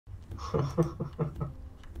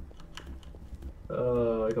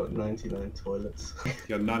Oh, I got 99 toilets.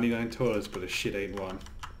 You got 99 toilets, but a shit ain't one.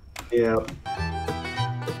 Yeah.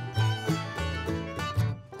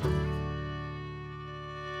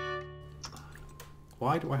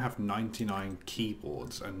 Why do I have 99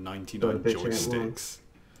 keyboards and 99 joysticks?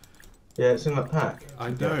 Yeah, it's in that pack. I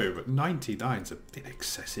know, but 99's a bit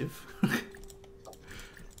excessive.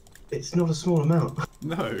 It's not a small amount.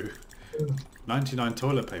 No. 99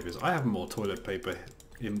 toilet papers. I have more toilet paper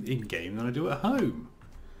in-game than I do at home.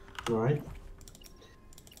 Right.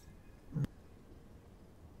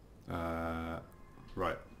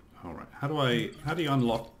 Right. Alright. How do you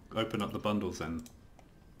open up the bundles then?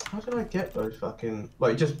 How did I get those fucking...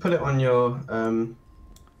 Like, just put it on your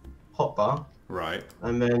hotbar. Right.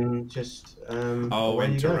 And then just... oh,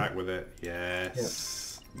 interact with it.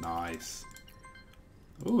 Yes. Yep. Nice.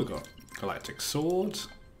 Ooh, we got galactic sword.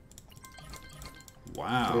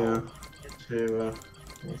 Wow. Yeah. To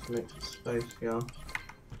make some space, yeah.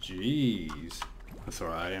 Jeez. That's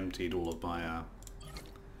alright, I emptied all of my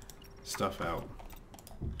stuff out.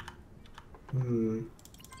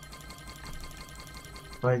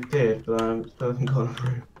 I did, but I still haven't gone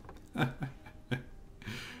through.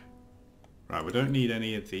 Right, we don't need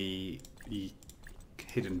any of the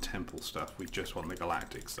hidden temple stuff, we just want the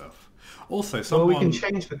galactic stuff. Also, someone... Well, we can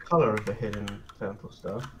change the colour of the hidden temple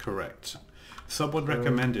stuff. Correct. Someone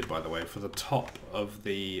recommended, by the way, for the top of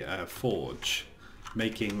the forge,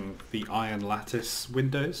 making the iron lattice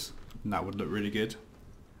windows, and that would look really good.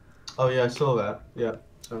 Oh yeah, I saw that. Yeah,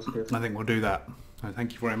 sounds good. I think we'll do that.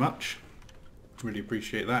 Thank you very much. Really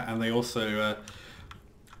appreciate that. And they also,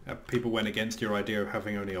 people went against your idea of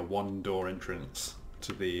having only a one-door entrance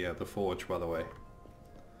to the forge, by the way.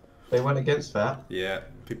 They went against that? Yeah,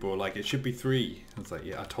 people were like, it should be 3. I was like,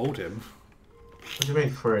 yeah, I told him. What do you mean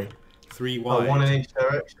 3? 3 wide. Oh, 1 in each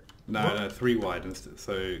direction? No, what? No, 3 wide, instead.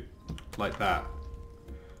 So, like that.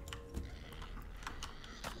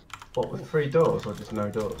 What, with 3 doors or just no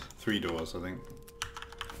doors? 3 doors, I think.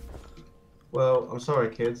 Well, I'm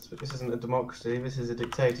sorry kids, but this isn't a democracy, this is a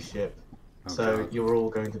dictatorship. Okay. So you're all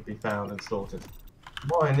going to be found and slaughtered.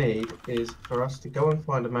 What I need is for us to go and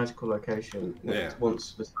find a magical location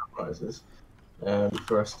once the sun rises,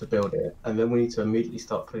 for us to build it, and then we need to immediately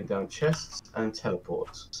start putting down chests and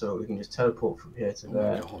teleports, so we can just teleport from here to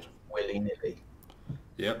there willy-nilly.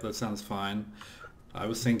 Yep, that sounds fine. I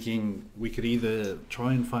was thinking we could either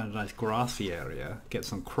try and find a nice grassy area, get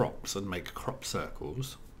some crops and make crop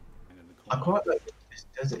circles. I quite like this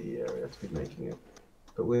deserty area to be making it,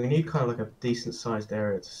 but we need kind of like a decent sized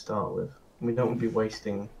area to start with. We don't want to be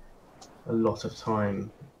wasting a lot of time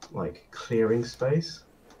like clearing space.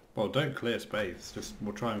 Well, don't clear space. Just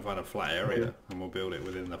we'll try and find a flat area and we'll build it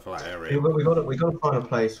within the flat area. Yeah, we got to find a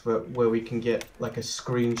place where we can get like a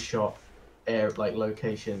screenshot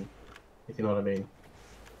location, if you know what I mean.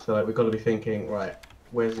 So like we've got to be thinking, right,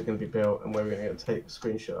 where's it going to be built and where we're going to take the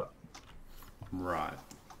screenshot. Right.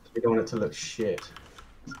 We don't want it to look shit.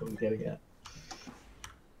 That's what I'm getting at.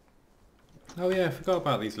 Oh yeah, I forgot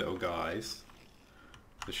about these little guys.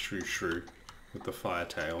 The shrew with the fire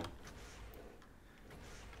tail.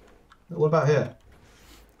 What about here?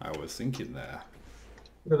 I was thinking there.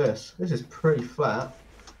 Look at this. This is pretty flat.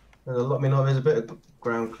 There's a lot. I mean, there's a bit of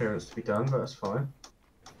ground clearance to be done, but that's fine.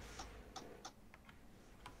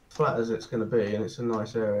 Flat as it's going to be, and it's a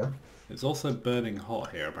nice area. It's also burning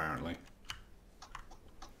hot here, apparently.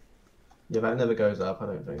 Yeah, that never goes up, I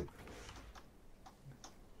don't think.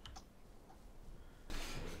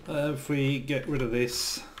 If we get rid of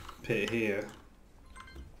this pit here.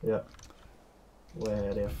 Yeah.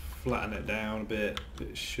 Where there? Flatten it down a bit,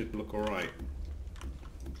 it should look alright.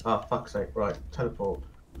 Ah, fuck's sake, right, teleport.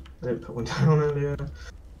 I didn't put one down earlier.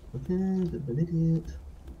 An idiot.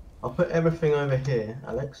 I'll put everything over here,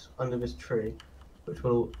 Alex, under this tree, which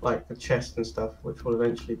will, like the chest and stuff, which will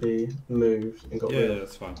eventually be moved and got rid of. Yeah,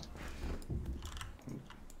 that's fine.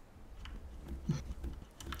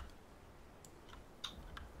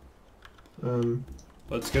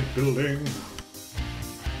 Let's get building.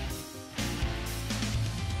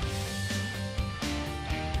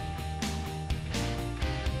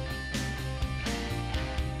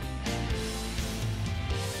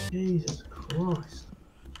 Jesus Christ.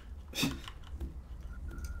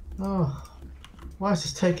 Oh, why is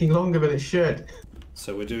this taking longer than it should?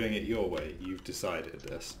 So we're doing it your way, you've decided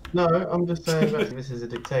this. No, I'm just saying that this is a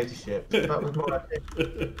dictatorship. That was my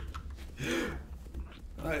idea.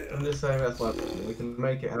 I'm just saying that's my opinion. We can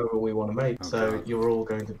make it however we want to make it, so you're all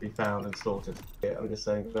going to be found and slaughtered. Yeah, I'm just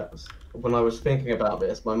saying that was... When I was thinking about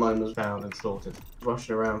this, my mind was found and slaughtered.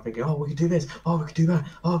 Rushing around thinking, oh, we could do this, oh, we could do that,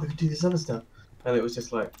 oh, we could do this other stuff. and it was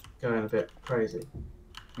just like going a bit crazy.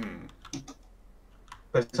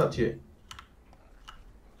 But it's up to you.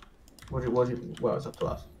 Well, it's up to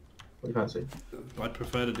us. What do you fancy? I'd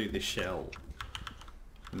prefer to do the shell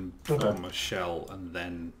and form a shell and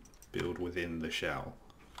then build within the shell.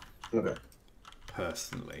 Okay.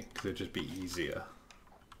 Personally, because it'd just be easier.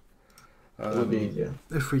 It would be easier.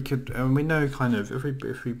 If we could, and we know kind of, if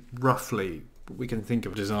we roughly, we can think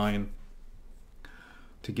of design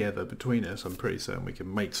together between us, I'm pretty certain we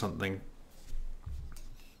can make something.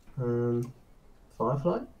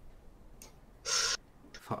 Firefly?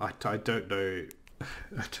 I don't know.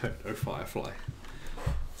 I don't know Firefly.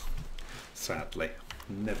 Sadly,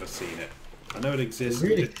 never seen it. I know it exists. It's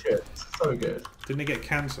really good. It's so good. Didn't it get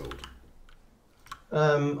cancelled?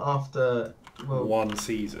 After one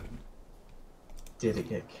season. Did it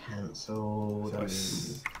get cancelled?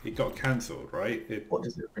 It got cancelled, right? What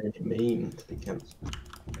does it really mean to be cancelled?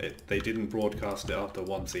 They didn't broadcast it after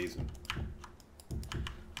one season.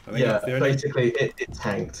 Yeah, basically it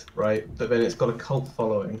tanked, right? But then it's got a cult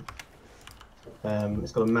following.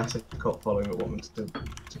 It's got a massive cult following that want them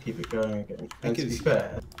to keep it going again. And to be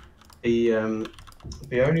fair, the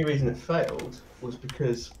only reason it failed was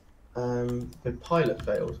because the pilot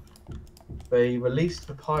failed. They released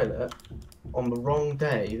the pilot on the wrong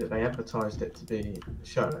day that they advertised it to be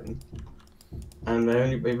shown, and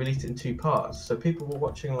they released it in 2 parts. So people were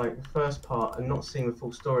watching like the first part and not seeing the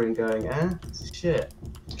full story and going, this is shit.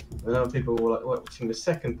 And other people were like watching the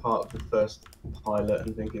second part of the first pilot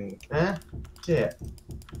and thinking, shit.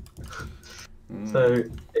 So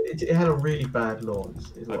it had a really bad launch.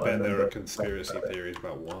 I bet there are conspiracy theories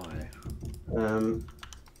about why.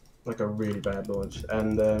 Like a really bad launch,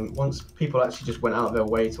 and once people actually just went out of their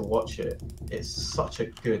way to watch it, it's such a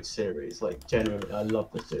good series. Like genuinely, I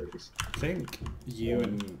love the series. I think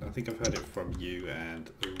I've heard it from you,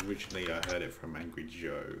 and originally I heard it from Angry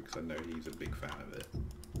Joe because I know he's a big fan of it.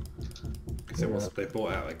 Because they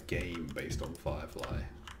brought out a game based on Firefly.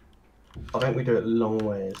 I think we do it long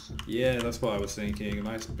ways. Yeah, that's what I was thinking. A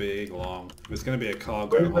nice big long. If it's going to be a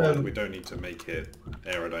cargo hold, we don't need to make it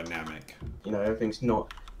aerodynamic. You know, everything's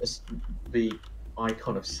not the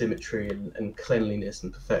icon of symmetry and cleanliness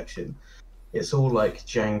and perfection. It's all like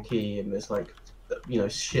janky, and there's like, you know,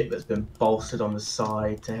 shit that's been bolstered on the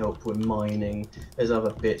side to help with mining. There's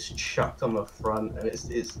other bits chucked on the front, and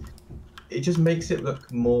it just makes it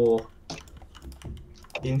look more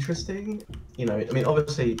interesting. You know, I mean,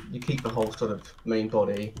 obviously you keep the whole sort of main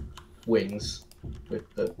body, wings with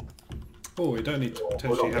the. Oh, we don't need to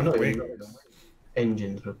potentially have wings.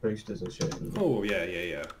 Engines with boosters and shit. Oh yeah.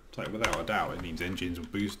 It's like without a doubt, it needs engines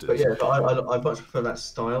with boosters. But yeah, I much prefer that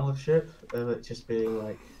style of ship, it just being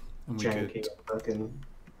like janky, fucking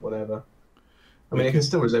whatever. I mean, it can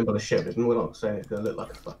still resemble a ship, and we're not saying it's going to look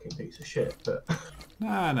like a fucking piece of shit, but.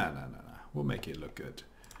 No. We'll make it look good.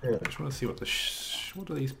 Yeah. I just want to see what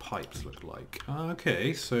do these pipes look like.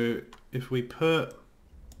 Okay, so if we put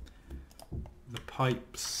the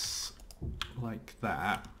pipes like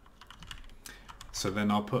that. So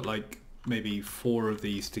then I'll put like maybe 4 of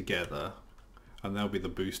these together, and there'll be the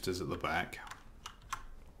boosters at the back.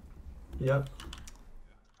 Yeah.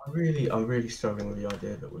 I'm really struggling with the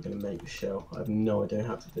idea that we're going to make a shell. I have no idea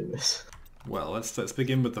how to do this. Well, let's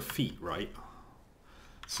begin with the feet, right?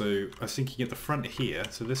 So I was thinking at the front here.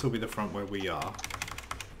 So this will be the front where we are.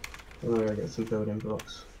 I'm going to get some building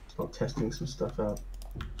blocks. Start testing some stuff out.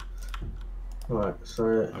 Right.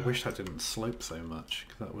 So I wish that didn't slope so much,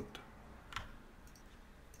 because that would.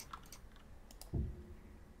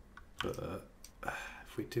 But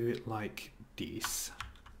if we do it like this.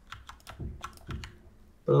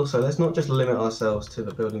 But also, let's not just limit ourselves to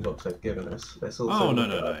the building blocks they've given us. Let's also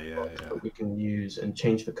that we can use and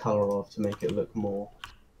change the colour of to make it look more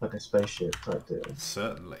like a spaceship type deal.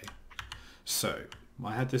 Certainly. So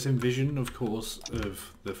I had this envision, of course,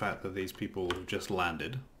 of the fact that these people have just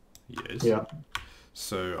landed. Yes. Yeah.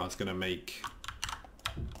 So I was going to make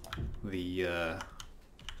the.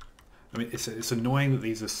 I mean, it's annoying that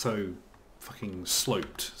these are so fucking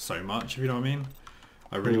sloped so much, if you know what I mean.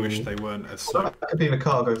 I really wish they weren't as sloped. Well, that could be the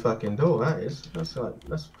cargo fucking door, that is. That's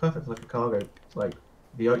perfect for like a cargo, like,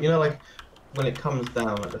 you know, like when it comes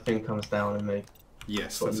down, like the thing comes down and they...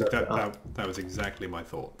 Yes, that was exactly my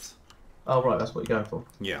thoughts. Oh, right, that's what you're going for.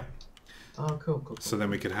 Yeah. Oh, cool. So then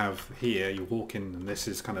we could have here, you walk in, and this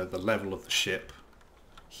is kind of the level of the ship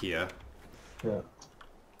here. Yeah.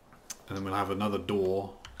 And then we'll have another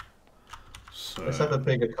door. So let's have a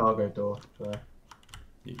bigger cargo door. So.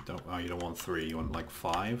 You don't want 3. You want like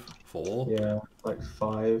 5, 4. Yeah, like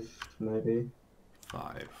 5 maybe.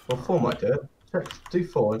 5. Well, 4 might do it. Do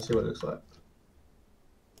 4 and see what it looks like.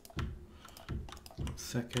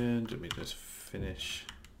 second. Let me just finish.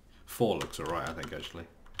 4 looks alright, I think, actually.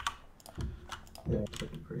 Yeah, it's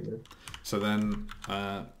looking pretty good. So then,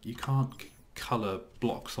 you can't colour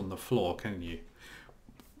blocks on the floor, can you?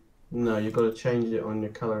 No, you've got to change it on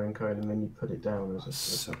your colouring code and then you put it down as a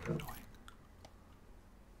So annoying.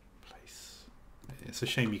 Place. It's a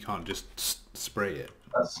shame you can't just spray it.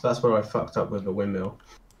 That's where I fucked up with the windmill.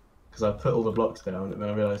 Because I put all the blocks down and then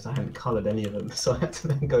I realised I hadn't coloured any of them, so I had to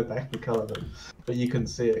then go back and colour them. But you couldn't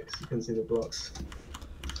see it because you couldn't see the blocks.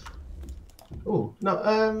 Oh, no,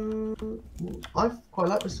 I quite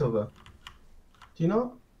like the silver. Do you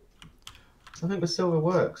not? I think the silver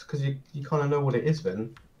works because you kind of know what it is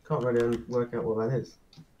then. You can't really work out what that is.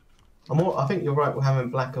 I think you're right with having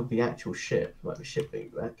black of the actual ship, like the ship being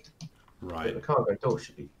black. Right. But the cargo door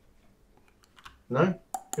should be... No?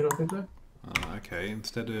 You don't think so? Okay,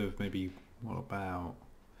 instead of maybe, what about...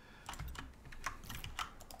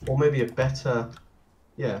 Or maybe a better,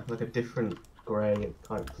 yeah, like a different grey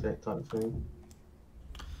type thing.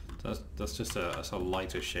 That's just a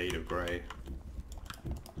lighter shade of grey.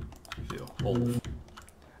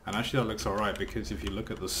 And actually that looks alright because if you look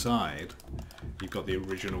at the side, you've got the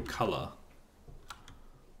original colour.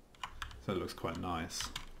 So it looks quite nice.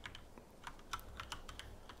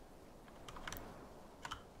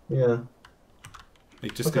 Yeah.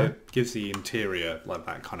 It just gives the interior like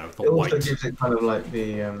that kind of It white. also gives it kind of like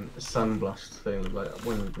the sun blushed thing, like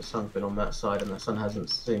when the sun's been on that side and the sun hasn't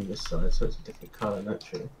seen this side, so it's a different colour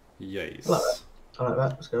naturally. Yes. I like that. I like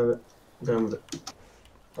that. Let's go with it. I'm going with it.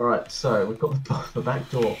 Alright, so we've got the back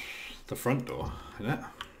door. The front door, isn't it?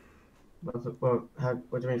 Well,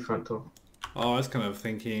 what do you mean front door? Oh, I was kind of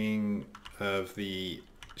thinking of the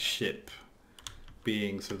ship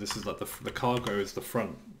being, so this is like the cargo is the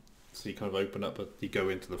front. So you kind of open up, but you go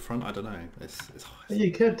into the front. I don't know. It's You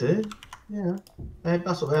could do, yeah.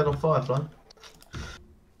 That's what they had on Firefly.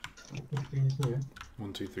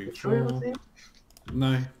 1, 2, 3, 4. Sure,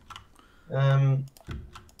 No.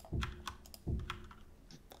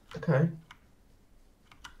 Okay.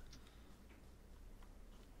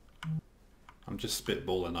 I'm just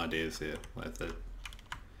spitballing ideas here. Like if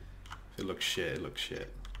it looks shit, it looks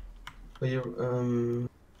shit. But you're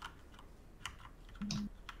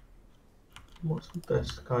what's the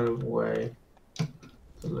best kind of way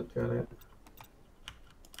to look at it?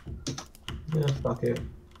 Yeah, fuck it.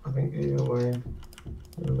 I think either way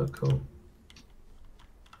it'll look cool.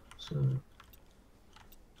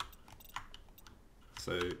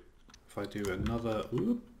 So if I do another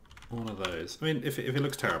one of those, I mean, if it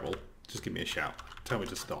looks terrible, just give me a shout. Tell me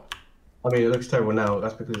to stop. I mean, it looks terrible now.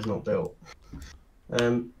 That's because it's not built.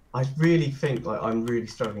 I really think I'm really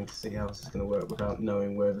struggling to see how this is going to work without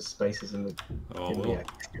knowing where the spaces in the are going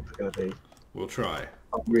to be. We'll try.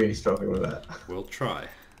 I'm really struggling with that. We'll try.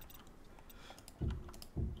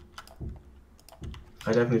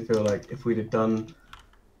 I definitely feel like if we'd have done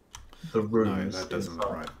the rooms, no, that doesn't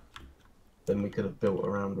look right. Then we could have built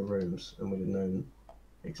around the rooms and we'd have known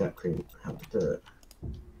exactly how to do it.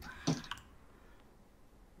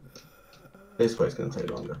 This way's going to take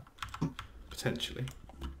longer. Potentially.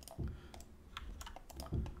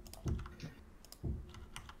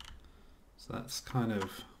 So that's kind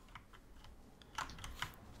of...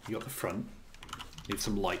 You got the front. Need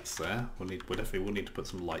some lights there. We'll definitely need to put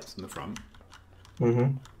some lights in the front.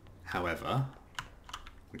 Mm-hmm. However,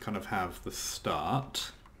 we kind of have the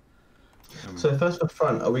start. So first the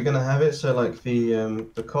front, are we going to have it so like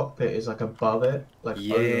the cockpit is like above it? Like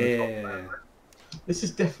over the cockpit? This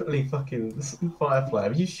is definitely fucking Firefly.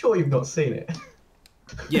 Are you sure you've not seen it?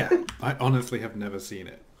 Yeah, I honestly have never seen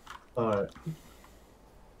it. Alright.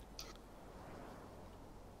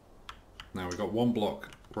 Now we've got 1 block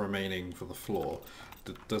remaining for the floor.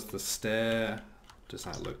 Does the stair... Does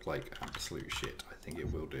that look like absolute shit? I think it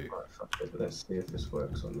will do. Right, fuck it. Let's see if this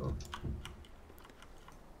works or not.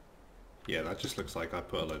 Yeah, that just looks like I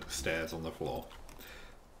put a load of stairs on the floor.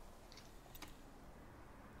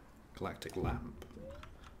 Galactic lamp.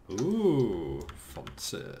 Ooh,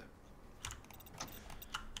 fancy.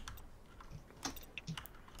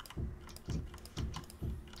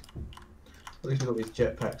 At least we've got these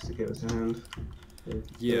jetpacks to give us a hand.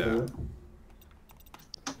 Yeah.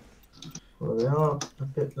 Well, they are a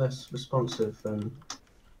bit less responsive than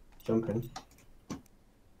jumping.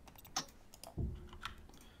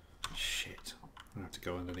 Shit. I'm gonna have to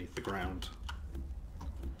go underneath the ground.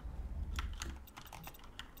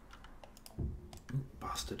 Ooh,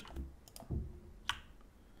 bastard.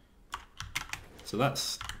 So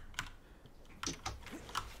that's...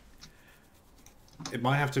 It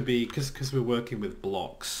might have to be, because we're working with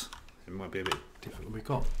blocks, it might be a bit different. We've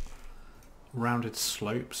got rounded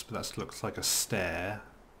slopes, but that looks like a stair.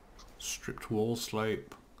 Stripped wall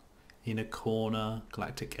slope. Inner corner.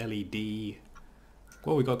 Galactic LED.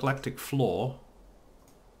 Well, we got galactic floor.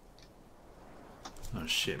 Oh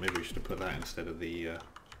shit, maybe we should have put that instead of the...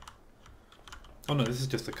 Oh no, this is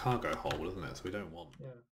just a cargo hold, isn't it? So we don't want... Yeah.